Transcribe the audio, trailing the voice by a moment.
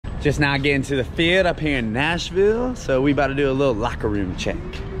Just now getting to the field up here in Nashville. So we about to do a little locker room check.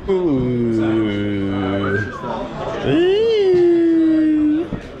 Ooh. Ooh.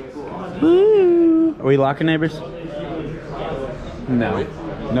 Ooh. Are we locker neighbors? No.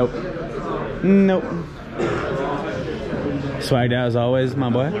 Nope. Nope. Swagged out as always,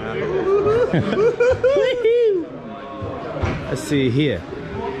 my boy. Let's see here.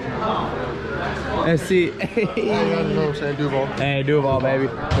 Let's see. Hey, Duval, baby.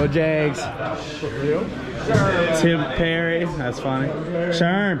 Go Jags. Tim Perry. That's funny.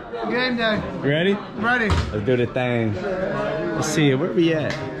 Sherm. Game day. You ready? Ready. Let's do the thing. Let's see. Where we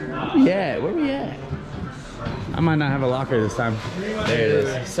at? Where we at? I might not have a locker this time. There it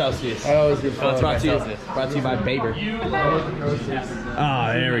is. Celsius. I always get Brought to you by Baber.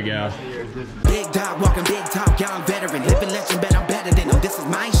 Oh, there we go. Big dog walking big talk, young veteran, living legend, bet I'm better than them. This is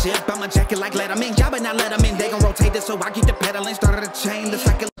my ship, I'ma check it like Letterman. Y'all better not let them in, they gon' rotate this, so I keep the pedaling. Started a chain, the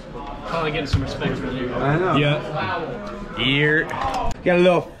cycle. Probably getting some respect from you. I know. Yeah. Here. Got a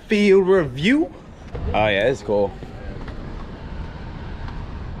little field review. Oh yeah, it's cool.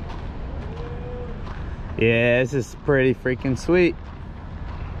 Yeah, this is pretty freaking sweet.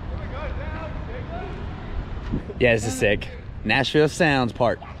 Yeah, this is sick. Nashville Sounds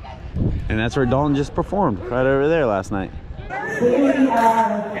Park. And that's where Dalton just performed, right over there last night.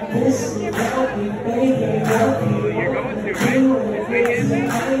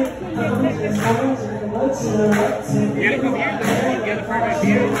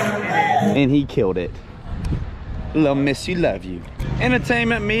 And he killed it. Little miss, you love you.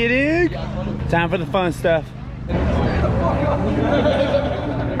 Entertainment meeting. Time for the fun stuff. Okay,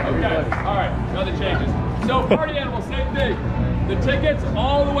 all right, another changes. So party animals, same thing. The tickets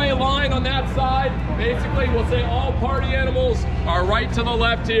all the way line on that side. Basically, we'll say all party animals are right to the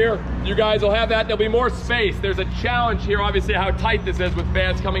left here. You guys will have that. There'll be more space. There's a challenge here, obviously, how tight this is with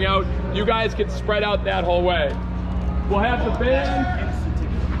fans coming out. You guys can spread out that whole way. We'll have the band.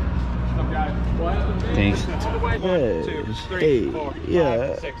 Okay. We'll have the band. Thanks. To the way. 1, 2, 3, 4,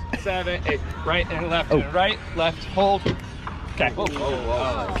 5, 6, 7, 8. Right and left and right, left, hold. Okay.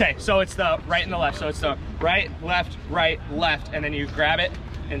 Okay, so it's the right and the left. So it's the right, left, and then you grab it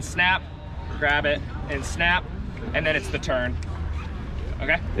and snap, grab it and snap, and then it's the turn.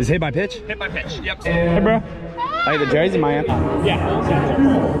 Okay? Is it hit by pitch? Hit by pitch. Yep. Hey, bro. Hey, the jersey, man. Yeah.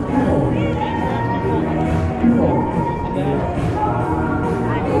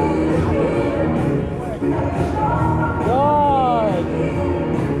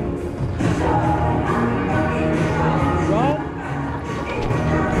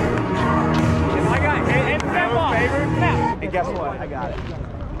 Guess what? I got it.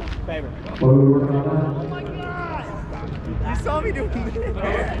 Favor. Oh my God! You saw me doing this.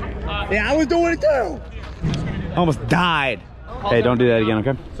 Yeah, I was doing it too. Almost died. Hey, don't do that again,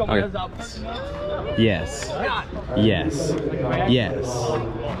 okay? Okay. Yes. Yes. Yes.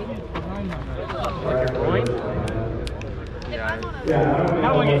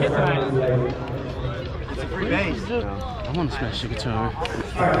 How will I get hit tonight? It's a free base. I want to smash your guitar.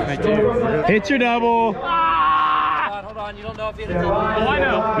 Right there. Hit your double. Hold on, you don't know if you hit a double. Oh, I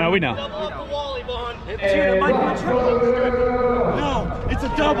know. No, we know. Double up the wall, Yvonne. Dude, it might be a triple. No, it's a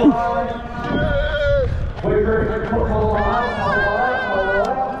double.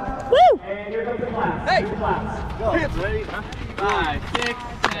 Woo! Hey! Ready? 5, 6,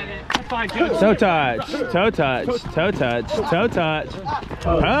 7. That's fine, good. Toe touch, toe touch, toe touch, toe touch.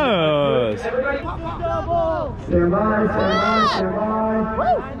 Pose. Stand by, stand by, stand by.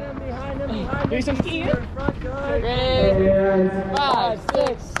 Do some skiing. Ready? 5,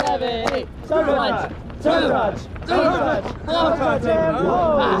 6, 7, 8. Toe touch. Toe touch. Toe touch. Toe touch.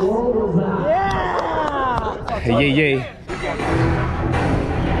 Yeah! Yeah, yeah.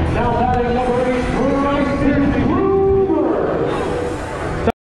 Now batting number 8,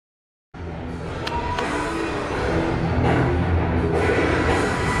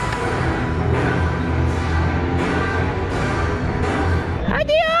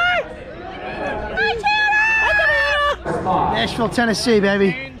 Nashville, Tennessee,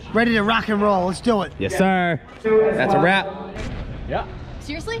 baby. Ready to rock and roll. Let's do it. Yes, sir. That's a wrap. Yeah.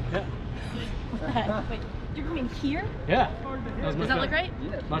 Seriously? Yeah. What the heck? Wait, you're coming here? Yeah. Does that look right?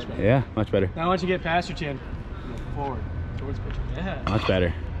 Much better. Yeah, much better. Now once you get past your chin, move forward towards pitcher. Yeah. Much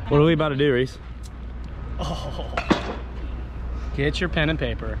better. What are we about to do, Reese? Oh. Get your pen and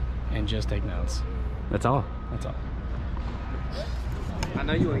paper and just take notes. That's all. That's all. I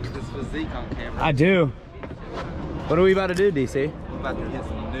know you want to get this physique on camera. I do. What are we about to do, DC? I'm about to hit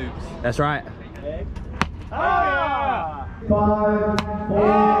some nukes. That's right. Ah! 5,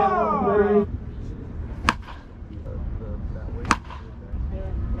 4, 3.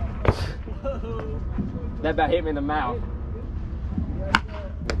 That bat hit me in the mouth.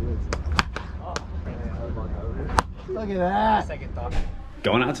 Look at that.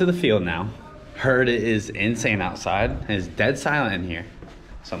 Going out to the field now. Heard it is insane outside. It's dead silent in here.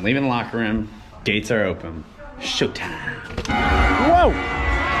 So I'm leaving the locker room. Gates are open. Showtime. Whoa!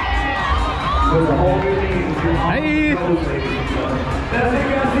 Hey!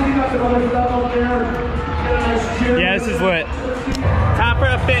 Yeah, this is lit. Time for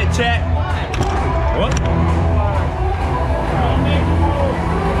a fit check. What?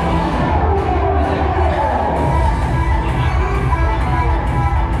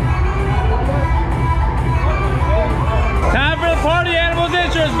 Time for the party animals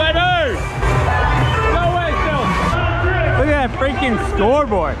insurance, baby! No way, still. Look at that freaking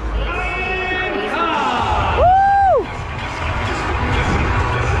scoreboard. Woo!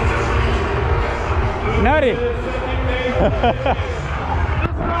 Nutty.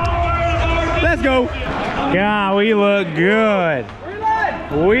 Let's go. God, we look good.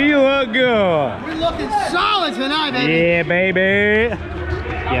 We look good. We're looking solid tonight, baby. Yeah, baby.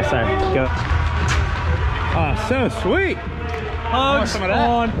 Yes, sir. Go. Oh, so sweet. Hugs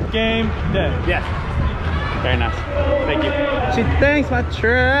on game day. Yes. Very nice. Thank you. She thanks my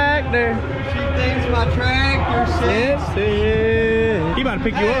tractor. She thinks my tractor says. He about to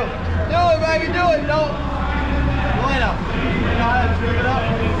pick you up. Do it, baby, do it. Don't. Wait up. You know how to screw it up?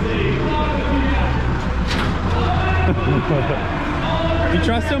 You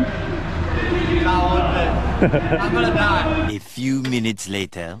trust him? Not one bit. I'm gonna die. A few minutes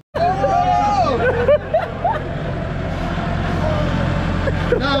later.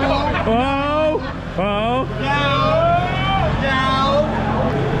 No. Oh, oh. Down. Down.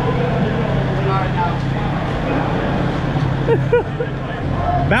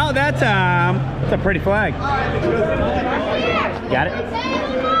 About that time. It's a pretty flag. Got it?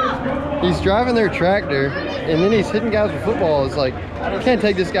 He's driving their tractor, and then he's hitting guys with football. It's like, you can't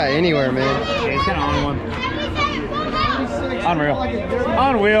take this guy anywhere, man. Yeah, he's kind of on one. Unreal.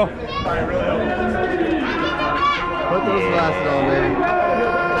 Unreal. Put those glasses on, baby.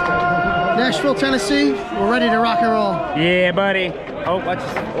 Nashville, Tennessee, we're ready to rock and roll. Yeah, buddy. Oh, watch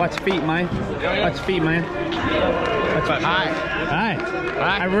your feet, man. Watch your feet, man. Hi. Hi.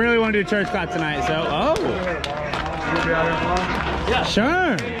 I really want to do church clap tonight, so, oh. Yeah.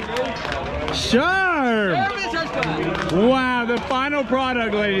 Sure. Sure. Wow, the final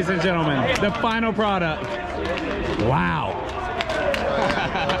product, ladies and gentlemen. The final product. Wow.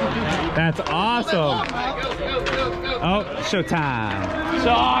 That's awesome. Oh, showtime.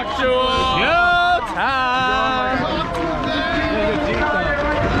 Talk to him. Showtime.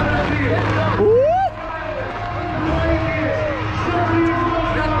 Woo.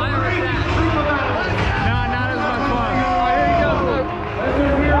 No, not as much fun.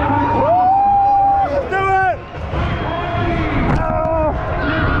 Let's do it.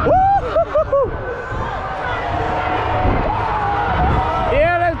 Woo.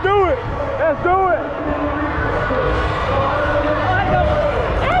 Yeah, let's do it. Let's do it.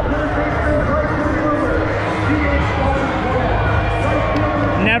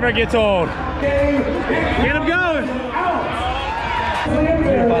 Never gets old. Get him going. You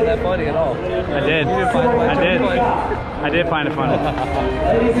didn't find that funny at all. I did. I did find it funny.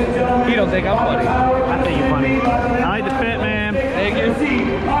 You don't think I'm funny? I think you're funny. I like the fit, man. Thank you.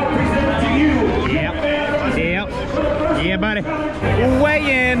 Yep. Yep. Yeah, buddy. Weigh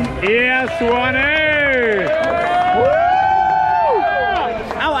in. Yes, 1A. Woo!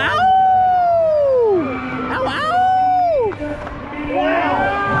 Ow, ow! Ow, ow!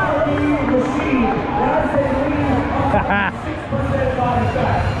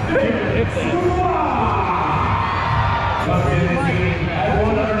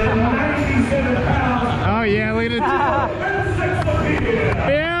 Oh yeah, look at it.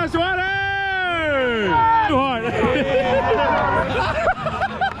 Yes, what too hard.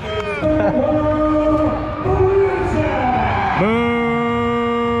 Boo!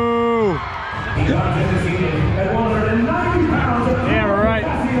 Yeah, we're right.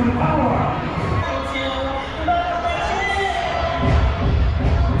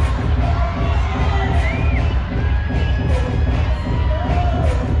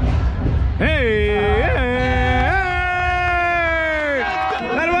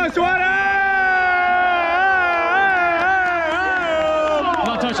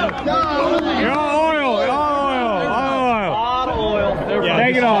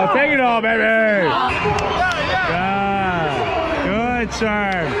 Take it all, baby. Good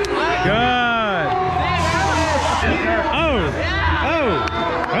serve. Good. Oh. Oh.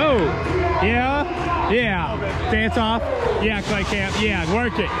 Oh. Yeah. Yeah. Stance off. Yeah, clay camp. Yeah,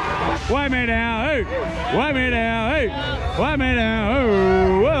 work it. Wipe me down. Hey. Wipe me down. Hey. Wipe me down.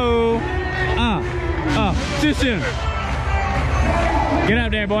 Oh, whoa. Too soon. Get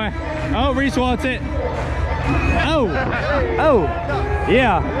up there, boy. Oh, Reese wants it. Oh. Oh.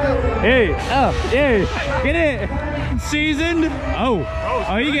 Yeah. Hey. Oh. Yeah. Get it. Seasoned. Oh.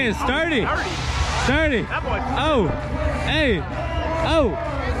 Oh, you getting sturdy. Sturdy. Oh. Hey. Oh.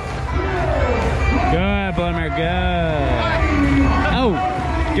 Good, Bloomer. Good. Oh.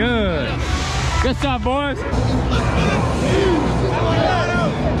 Good. Good stuff, boys.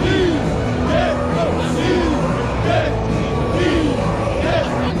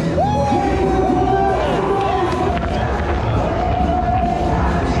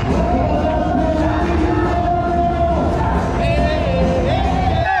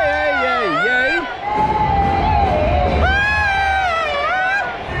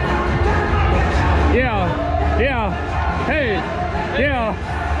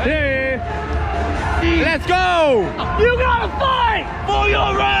 Let's go! You gotta fight for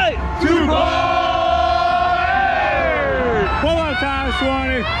your right to play! Pull up time,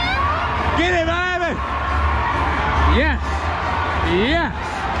 Swanee. Get it, baby! Yes! Yes!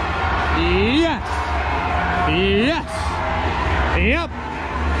 Yes! Yes! Yep!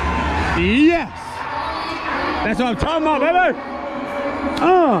 Yes! That's what I'm talking about, baby!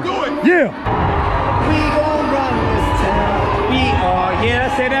 Do it! Yeah! We gon' run this town. We are,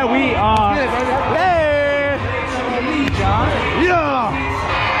 yeah, say that we are. Hey! Yeah!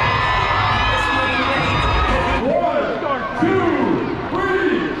 1, 2, 3,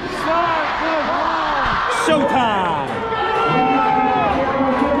 start the run! Showtime!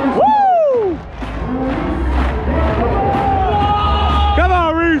 Woo! Come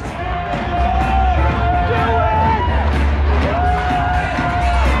on, Reese!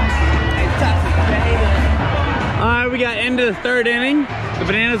 Alright, we got into the third inning. The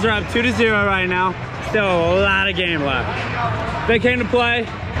Bananas are up 2-0 right now. Still a lot of game left. They came to play,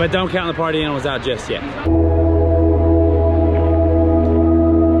 but don't count the party animals out just yet.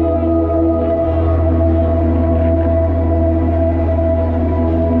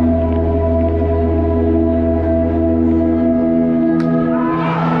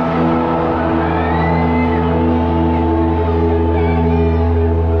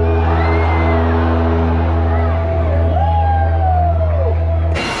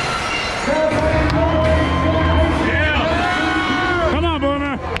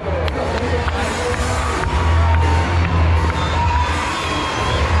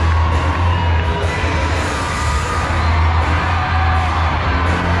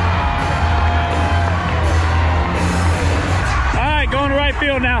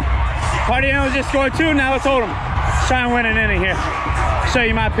 Field now. Party animals just scored 2. Now let's hold them. Let's try and win an inning here. Show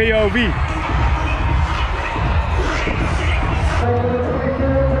you my POV.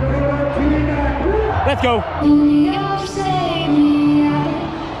 Let's go.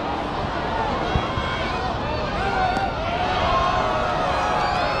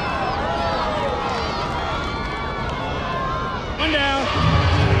 One down.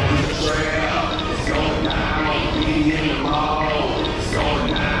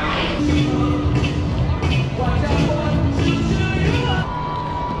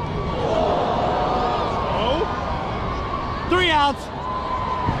 Outs.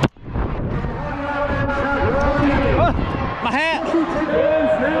 My hat.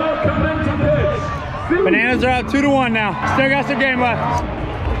 Bananas are up 2-1 now. Still got some game left.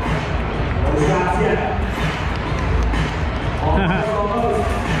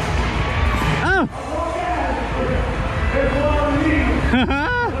 Oh.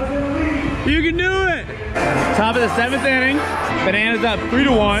 You can do it. Top of the 7th inning. Bananas up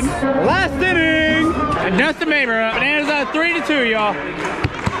 3-1. Last inning. And Dustin Maber up. Bananas up 3-2, y'all.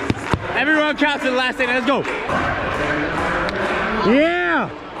 Every run counts in the last inning. Let's go. Yeah.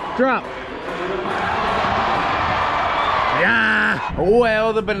 Drop. Yeah.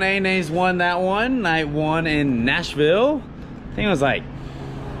 Well, the Bananas won that one. Night 1 in Nashville. I think it was like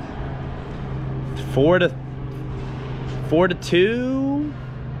 4-2,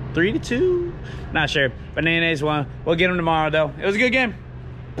 3-2. Not sure. Bananas won. We'll get them tomorrow though. It was a good game.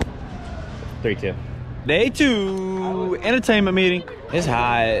 3-2. Day 2 entertainment meeting. It's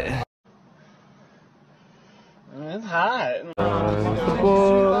hot. It's hot.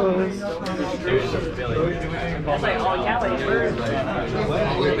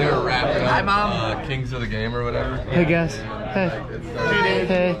 They're wrapping up. Hi, Mom. Kings of the Game or whatever. Hey guys. Hey.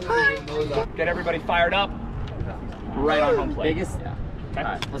 Hey. Get everybody fired up. Right on home plate. Biggest. Yeah. Okay. All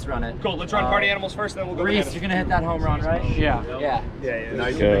right, let's run it. Cool. Let's run party animals first, then we'll go. Reese, you're gonna hit that home run, right? Yeah. Yeah.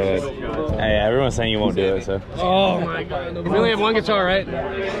 Nice. Good. Hey, everyone's saying you won't do it, so. Oh my God. We only have one guitar, right?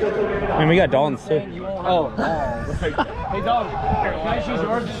 I mean, we got Dalton's too. Oh. Hey, Dom. Can I choose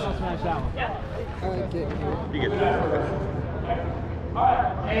yours? I'll smash that one. You get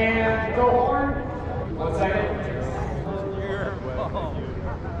Alright, and go horn. 1 second.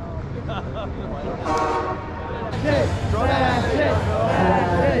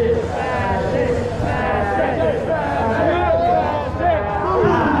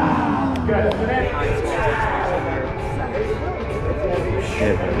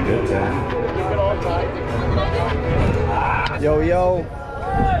 Yo,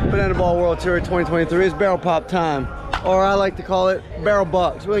 Banana Ball World Tour 2023 is barrel pop time. Or I like to call it barrel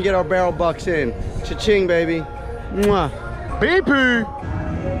bucks. We're gonna get our barrel bucks in. Cha-ching, baby. Mwah. Pee-pee.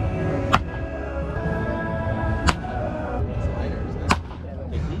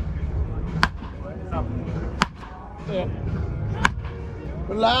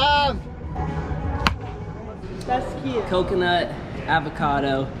 We're live. That's cute. Coconut,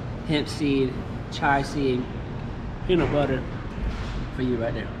 avocado, hemp seed, chai seed, peanut butter for you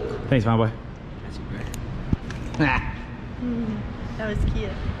right there. Thanks, my boy. That's great. That was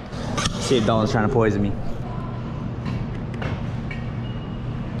cute. See if Dalton's trying to poison me.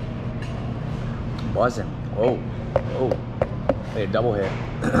 Wasn't. Oh. Hey, a double hit.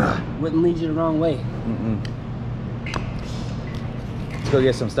 Wouldn't lead you the wrong way. Let's go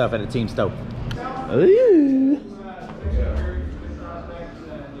get some stuff at a team stove. Ooh.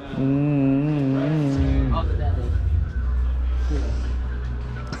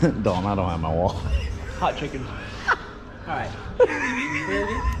 Dalton, I don't have my wallet. Hot chicken. Alright. I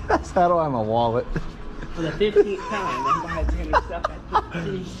don't have my wallet. For the 15th time, I'm buying Tammy stuff at the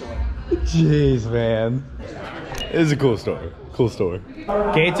city store. Jeez, man. It's a cool story. Cool story.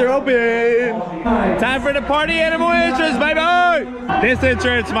 Gates are open. Time for the party animal entrance, baby. This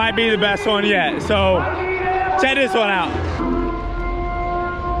entrance might be the best one yet. So check this one out.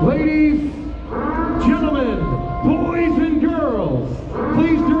 Ladies, gentlemen, boys and girls,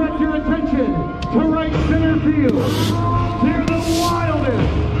 please direct your attention to right center field. They're the wildest,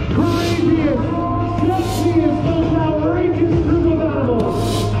 craziest, sexiest, most outrageous group of animals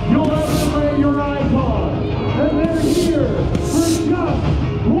you'll ever lay your eyes on. And they're here for just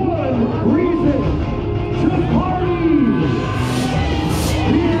one reason, to party.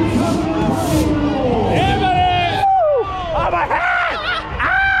 Here comes the party animals. Yeah, buddy! Oh, my head!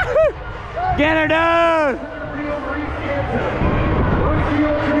 Ah! Get her down!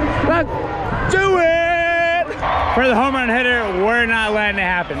 Let's do it! For the home run hitter, we're not letting it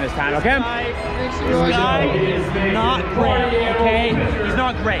happen this time, okay? This guy is not great, okay? He's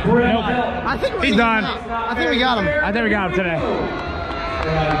not great. Nope. I think He's done. I think we got him. I think we got him today.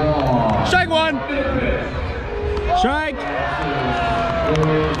 Strike one. Strike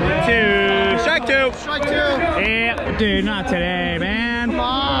two. Strike two. Strike two. Yeah, dude, not today, man. Come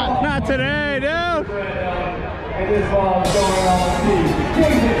on. Not today, dude. This ball is going on the tee.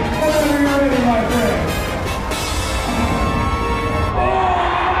 Jason, whenever you're ready, my friend.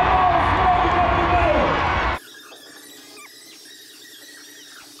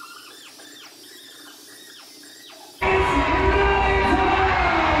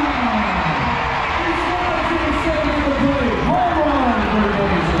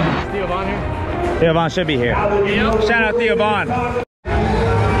 Theo Vaughn should be here. Shout out Theo Vaughn. No,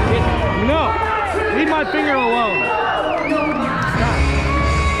 leave my finger alone.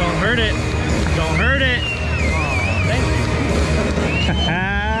 Don't hurt it. Don't hurt it. Thank you.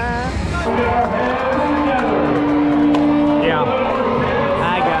 Yeah.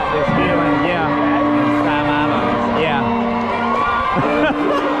 I got this feeling. Yeah. Inside my lungs. Yeah.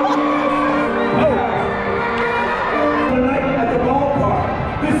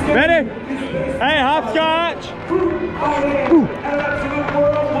 Ready? Hey, hopscotch.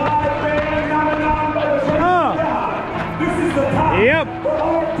 Yep.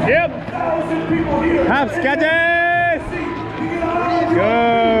 Yep. Hopscotches.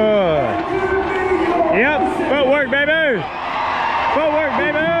 Good. Yep. Footwork, baby. Footwork,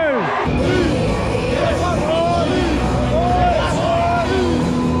 baby.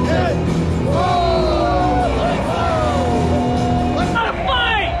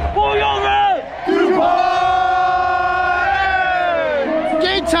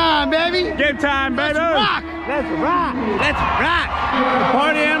 Time, baby. Game time, baby. Let's rock. Let's rock. Let's rock. The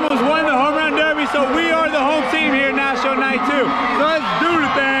Party Animals won the home run derby, so we are the home team here at Nashville Night 2. So let's do the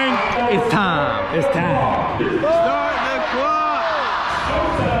thing. It's time. It's time. Start the clock.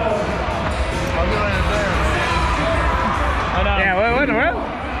 Yeah, what in the world?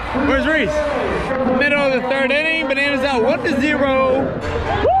 Where's Reese? Middle of the third inning. Bananas out 1-0.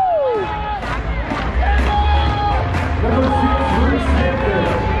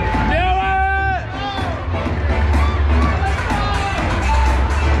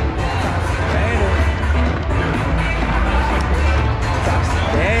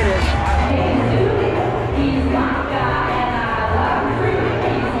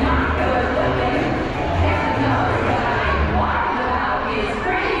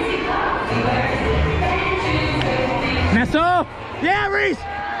 Yeah, Reese!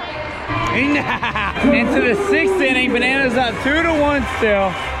 Into the 6th inning, Bananas up 2-1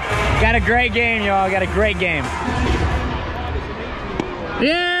 still. Got a great game, y'all. Got a great game.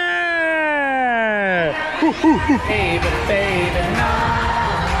 Yeah! Baby, baby, no.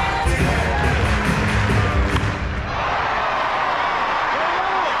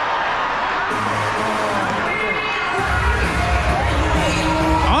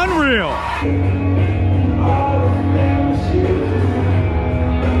 Unreal.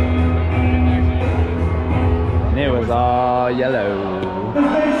 All yellow. All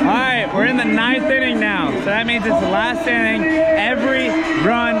right, we're in the 9th inning now, so that means it's the last inning. Every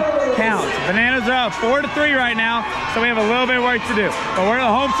run counts. Bananas are up 4-3 right now, so we have a little bit of work to do. But we're the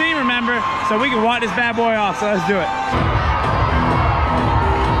home team, remember, so we can walk this bad boy off. So let's do it.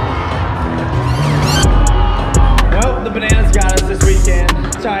 Well, the Bananas got us this weekend.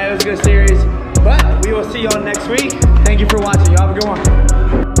 Sorry, it was a good series, but we will see y'all next week.